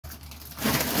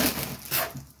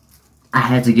I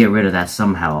had to get rid of that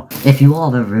somehow. If you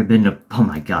all have ever been to, oh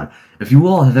my god, if you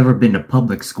all have ever been to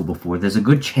public school before, there's a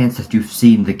good chance that you've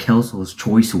seen the Kelso's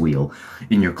Choice Wheel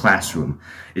in your classroom.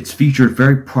 It's featured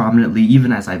very prominently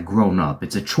even as I've grown up.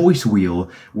 It's a choice wheel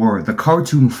where the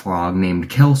cartoon frog named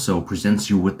Kelso presents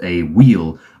you with a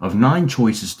wheel of 9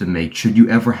 choices to make should you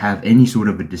ever have any sort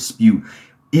of a dispute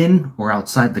in or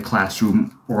outside the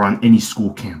classroom or on any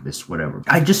school campus, whatever.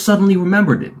 I just suddenly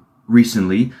remembered it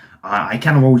recently. I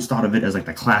kind of always thought of it as like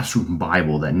the classroom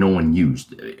Bible that no one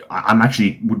used. I'm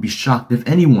actually would be shocked if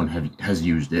anyone has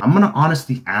used it. I'm gonna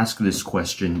honestly ask this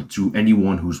question to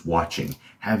anyone who's watching.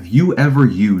 Have you ever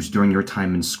used during your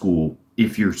time in school,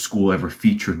 if your school ever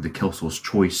featured the Kelso's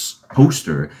Choice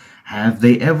poster, have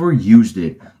they ever used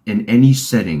it in any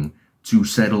setting to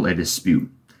settle a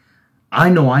dispute? I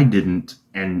know I didn't,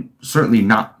 and certainly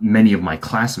not many of my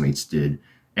classmates did.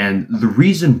 And the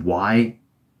reason why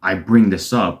I bring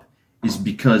this up is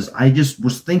because I just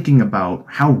was thinking about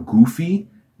how goofy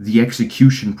the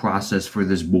execution process for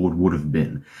this board would have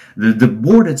been. The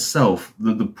board itself,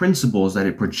 the principles that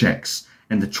it projects,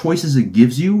 and the choices it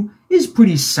gives you is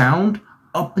pretty sound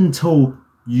up until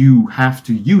you have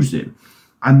to use it.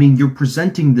 I mean, you're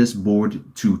presenting this board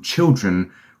to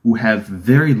children who have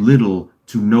very little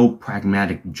to no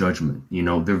pragmatic judgment. You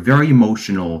know, they're very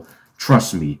emotional.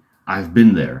 Trust me, I've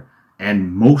been there.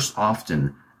 And most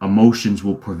often, emotions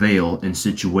will prevail in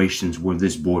situations where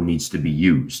this board needs to be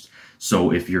used.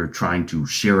 So if you're trying to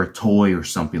share a toy or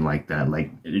something like that,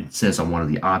 like it says on one of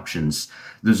the options,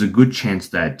 there's a good chance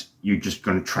that you're just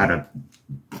going to try to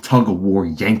tug a war,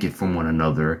 yank it from one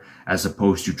another, as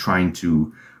opposed to trying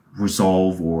to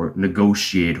resolve or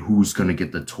negotiate who's going to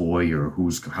get the toy or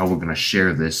how we're going to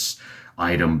share this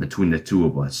item between the two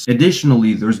of us.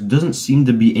 Additionally, there doesn't seem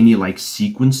to be any like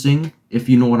sequencing, if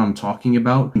you know what I'm talking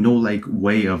about. No like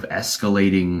way of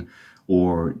escalating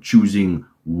or choosing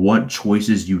what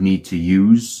choices you need to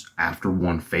use after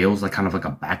one fails, like kind of like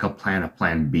a backup plan, a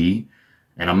plan B.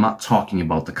 And I'm not talking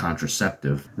about the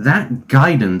contraceptive. That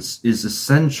guidance is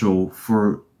essential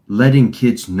for letting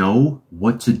kids know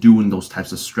what to do in those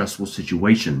types of stressful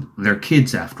situations. They're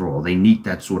kids after all, they need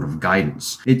that sort of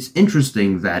guidance. It's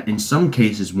interesting that in some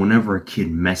cases, whenever a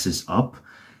kid messes up,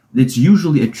 it's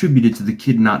usually attributed to the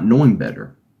kid not knowing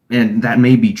better. And that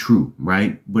may be true,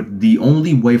 right? But the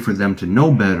only way for them to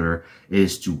know better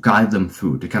is to guide them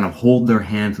through, to kind of hold their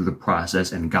hand through the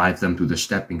process and guide them through the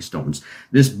stepping stones.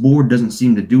 This board doesn't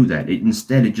seem to do that.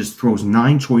 Instead, it just throws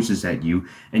 9 choices at you,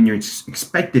 and you're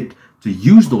expected to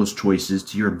use those choices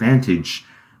to your advantage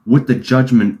with the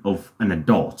judgment of an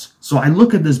adult. So I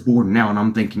look at this board now and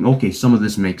I'm thinking, okay, some of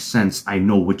this makes sense. I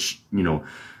know which,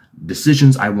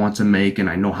 decisions I want to make, and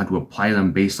I know how to apply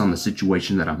them based on the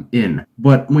situation that I'm in.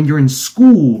 But when you're in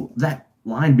school, that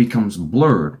line becomes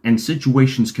blurred and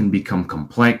situations can become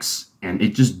complex, and it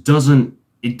just doesn't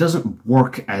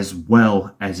work as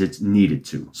well as it's needed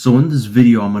to. So in this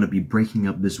video, I'm going to be breaking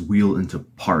up this wheel into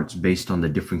parts based on the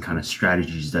different kind of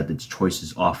strategies that its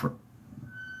choices offer.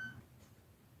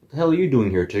 What the hell are you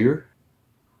doing here, Tigger?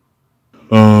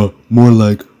 More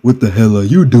like, what the hell are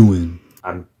you doing?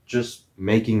 I'm just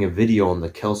making a video on the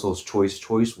Kelso's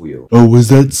Choice Wheel. Oh, is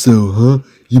that so, huh?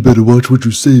 You better watch what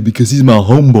you say because he's my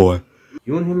homeboy.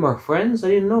 You and him are friends? I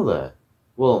didn't know that.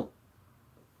 Well,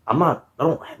 I'm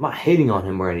not hating on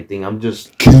him or anything, I'm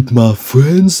just... Keep my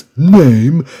friend's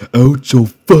name out your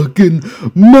fucking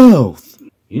mouth!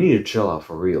 You need to chill out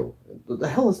for real. What the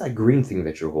hell is that green thing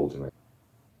that you're holding right?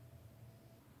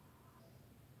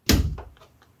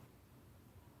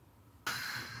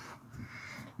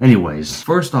 Anyways,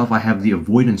 first off, I have the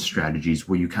avoidance strategies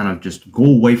where you kind of just go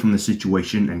away from the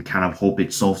situation and kind of hope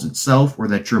it solves itself, or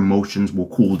that your emotions will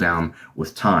cool down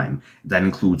with time. That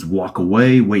includes walk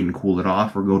away, wait and cool it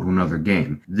off, or go to another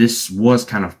game. This was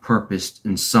kind of purposed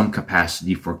in some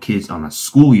capacity for kids on a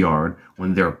schoolyard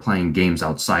when they're playing games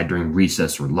outside during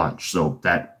recess or lunch, so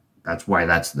that's why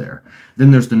that's there.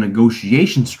 Then there's the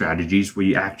negotiation strategies where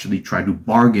you actually try to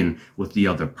bargain with the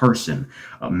other person.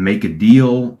 Make a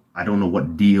deal. I don't know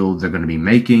what deal they're going to be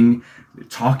making.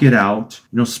 Talk it out.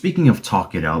 Speaking of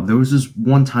talk it out, there was this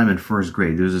one time in first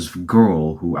grade, there was this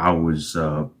girl who I was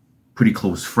pretty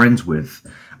close friends with.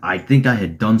 I think I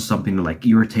had done something to like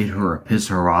irritate her or piss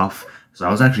her off. So I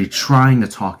was actually trying to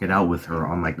talk it out with her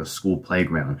on like the school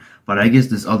playground. But I guess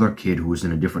this other kid who was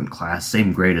in a different class,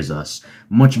 same grade as us,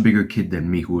 much bigger kid than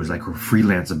me, who was like her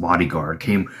freelance bodyguard,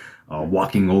 came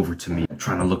walking over to me,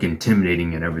 trying to look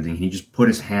intimidating and everything. He just put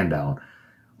his hand out.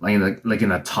 like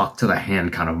in a talk to the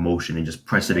hand kind of motion, and just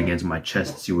press it against my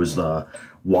chest as he was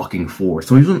walking forward.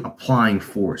 So he wasn't applying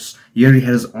force. He already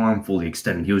had his arm fully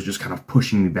extended. He was just kind of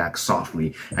pushing me back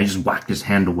softly. I just whacked his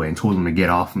hand away and told him to get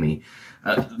off me.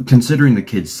 Considering the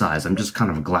kid's size, I'm just kind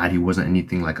of glad he wasn't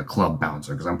anything like a club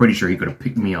bouncer, because I'm pretty sure he could have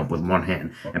picked me up with one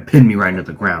hand and pinned me right into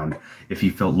the ground if he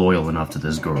felt loyal enough to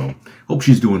this girl. Hope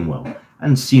she's doing well. I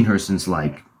hadn't seen her since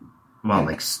like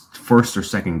first or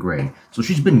second grade, so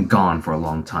she's been gone for a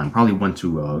long time. Probably went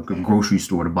to a grocery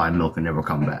store to buy milk and never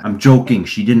come back. I'm joking.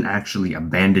 She didn't actually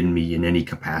abandon me in any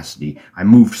capacity. I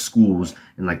moved schools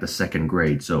in like the second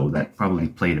grade, so that probably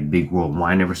played a big role in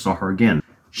why I never saw her again.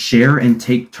 Share and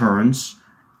take turns,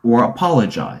 or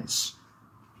apologize.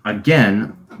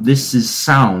 Again, this is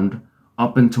sound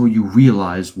up until you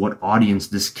realize what audience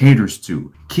this caters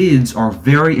to. Kids are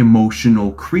very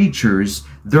emotional creatures.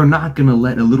 They're not gonna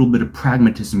let a little bit of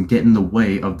pragmatism get in the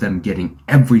way of them getting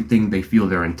everything they feel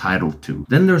they're entitled to.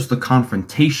 Then there's the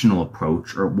confrontational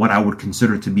approach, or what I would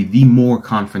consider to be the more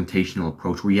confrontational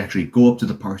approach, where you actually go up to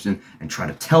the person and try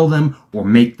to tell them or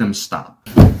make them stop.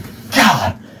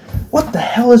 God! What the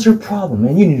hell is your problem,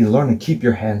 man? You need to learn to keep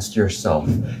your hands to yourself.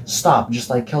 Stop, just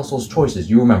like Kelso's choices.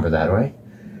 You remember that, right?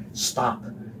 Stop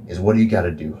is what you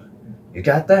gotta do. You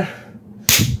got that?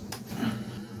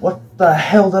 What the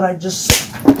hell did I just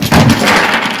say?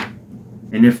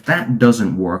 And if that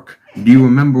doesn't work, do you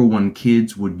remember when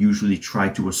kids would usually try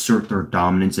to assert their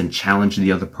dominance and challenge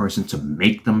the other person to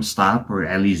make them stop, or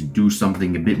at least do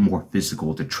something a bit more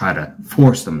physical to try to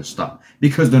force them to stop,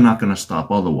 because they're not going to stop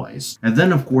otherwise? And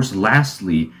then, of course,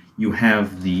 lastly, you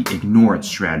have the ignore it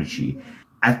strategy.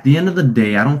 At the end of the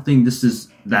day, I don't think this is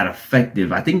that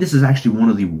effective. I think this is actually one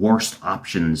of the worst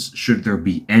options, should there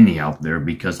be any out there,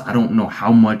 because I don't know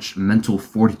how much mental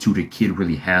fortitude a kid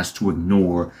really has to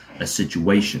ignore a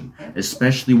situation,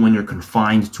 especially when you're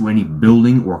confined to any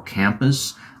building or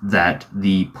campus that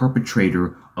the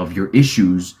perpetrator of your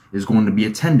issues is going to be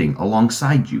attending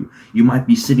alongside you. You might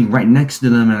be sitting right next to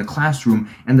them in a classroom,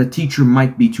 and the teacher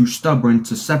might be too stubborn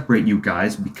to separate you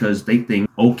guys because they think,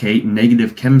 okay,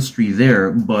 negative chemistry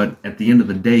there, but at the end of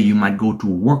the day, you might go to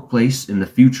a workplace in the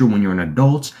future when you're an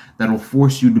adult that'll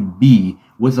force you to be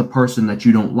with a person that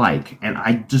you don't like. And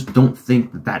I just don't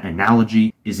think that that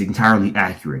analogy is entirely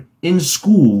accurate. In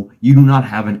school, you do not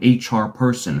have an HR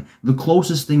person. The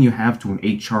closest thing you have to an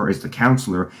HR is the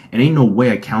counselor, and ain't no way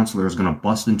a counselor is going to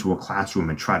bust into a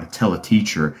classroom and try to tell a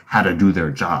teacher how to do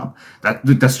their job.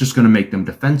 That's just going to make them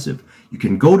defensive. You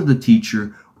can go to the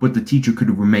teacher, but the teacher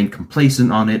could remain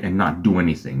complacent on it and not do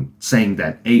anything, saying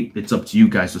that, hey, it's up to you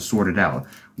guys to sort it out.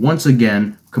 Once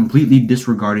again, completely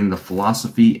disregarding the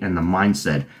philosophy and the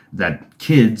mindset that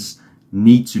kids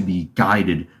need to be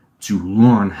guided to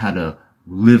learn how to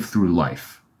live through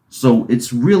life. So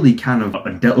it's really kind of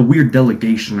a weird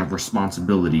delegation of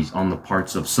responsibilities on the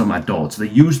parts of some adults. They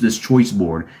use this choice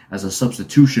board as a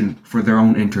substitution for their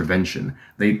own intervention.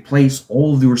 They place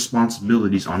all of the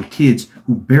responsibilities on kids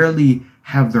who barely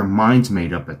have their minds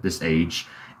made up at this age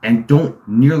and don't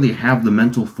nearly have the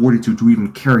mental fortitude to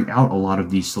even carry out a lot of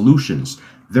these solutions.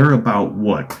 They're about,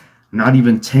 what, not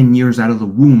even 10 years out of the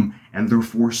womb, and they're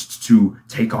forced to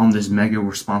take on this mega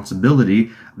responsibility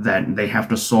that they have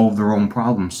to solve their own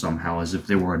problems somehow as if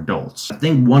they were adults. I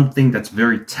think one thing that's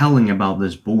very telling about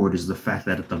this board is the fact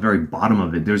that at the very bottom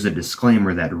of it, there's a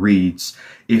disclaimer that reads,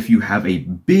 if you have a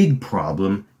big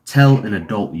problem, tell an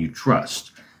adult you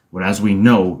trust. But as we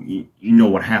know, you know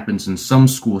what happens in some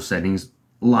school settings.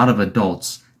 A lot of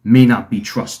adults may not be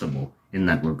trustable in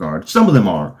that regard. Some of them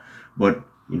are, but,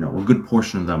 you know, a good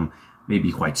portion of them may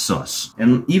be quite sus.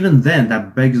 And even then,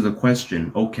 that begs the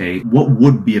question, okay, what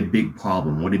would be a big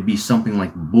problem? Would it be something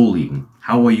like bullying?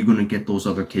 How are you going to get those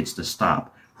other kids to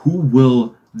stop? Who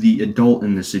will the adult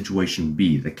in this situation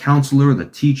be? The counselor, the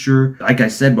teacher? Like I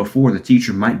said before, the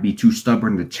teacher might be too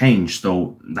stubborn to change,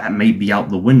 so that may be out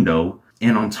the window.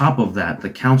 And on top of that, the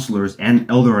counselors and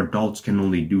elder adults can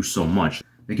only do so much.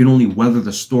 They can only weather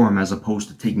the storm as opposed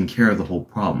to taking care of the whole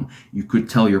problem. You could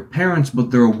tell your parents,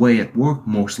 but they're away at work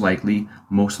most likely,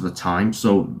 most of the time,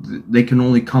 so they can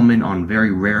only come in on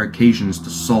very rare occasions to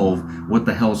solve what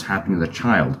the hell's happening to the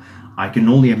child. I can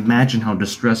only imagine how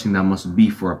distressing that must be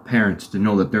for a parent to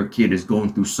know that their kid is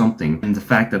going through something, and the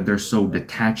fact that they're so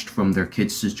detached from their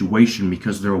kid's situation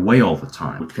because they're away all the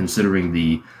time. Considering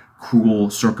the cruel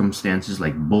circumstances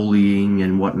like bullying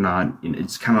and whatnot,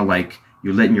 it's kind of like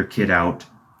you're letting your kid out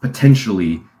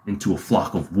potentially into a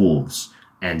flock of wolves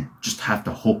and just have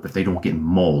to hope that they don't get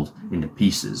mauled into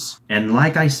pieces. And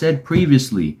like I said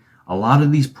previously, a lot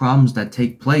of these problems that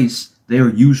take place, they are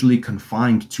usually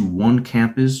confined to one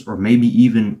campus, or maybe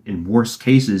even in worst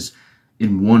cases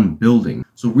in one building.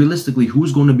 So realistically,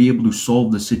 who's going to be able to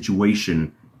solve the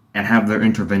situation and have their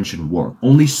intervention work?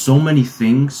 Only so many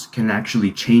things can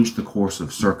actually change the course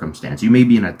of circumstance. You may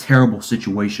be in a terrible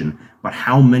situation, but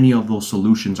how many of those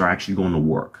solutions are actually going to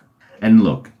work? And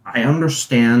look, I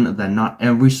understand that not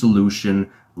every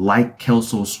solution, like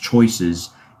Kelso's choices,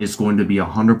 is going to be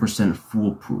 100%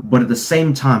 foolproof. But at the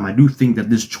same time, I do think that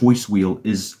this choice wheel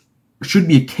should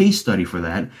be a case study for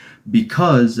that,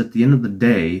 because at the end of the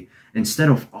day, instead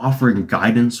of offering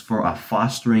guidance for a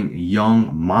fostering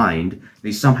young mind,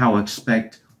 they somehow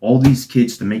expect all these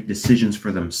kids to make decisions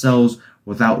for themselves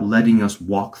without letting us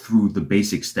walk through the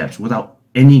basic steps, without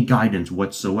any guidance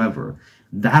whatsoever.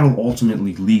 That'll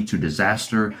ultimately lead to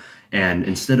disaster. And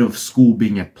instead of school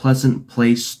being a pleasant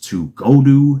place to go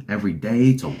to every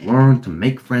day, to learn, to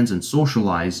make friends and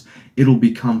socialize, it'll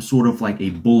become sort of like a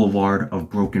boulevard of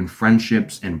broken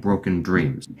friendships and broken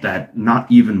dreams that not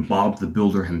even Bob the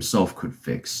Builder himself could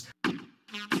fix.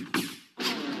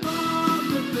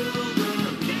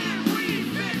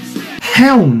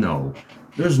 Hell no!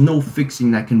 There's no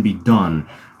fixing that can be done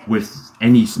with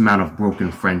any amount of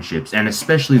broken friendships, and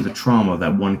especially the trauma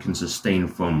that one can sustain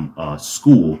from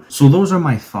school. So those are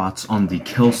my thoughts on the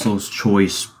Kelso's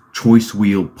choice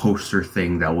wheel poster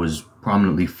thing that was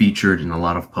prominently featured in a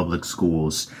lot of public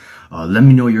schools. Let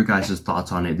me know your guys'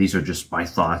 thoughts on it. These are just my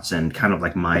thoughts and kind of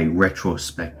like my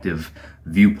retrospective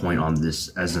viewpoint on this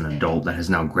as an adult that has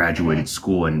now graduated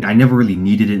school. And I never really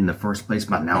needed it in the first place,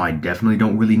 but now I definitely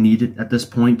don't really need it at this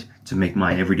point to make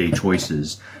my everyday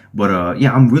choices. But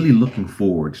yeah, I'm really looking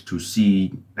forward to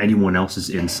see anyone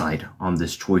else's insight on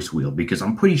this choice wheel, because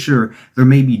I'm pretty sure there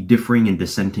may be differing and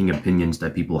dissenting opinions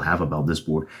that people have about this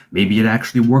board. Maybe it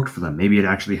actually worked for them. Maybe it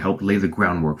actually helped lay the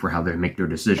groundwork for how they make their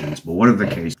decisions. But whatever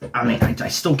the case, I mean, I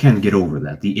still can't get over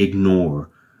that, the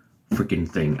ignore freaking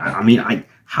thing. I mean,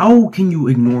 how can you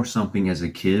ignore something as a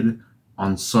kid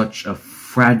on such a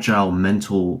fragile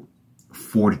mental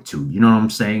fortitude? You know what I'm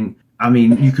saying? I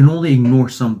mean, you can only ignore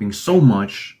something so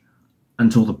much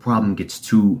until the problem gets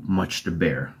too much to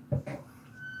bear.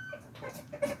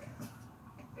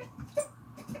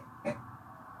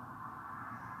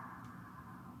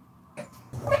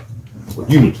 Well,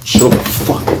 you need to chill the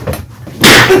fuck.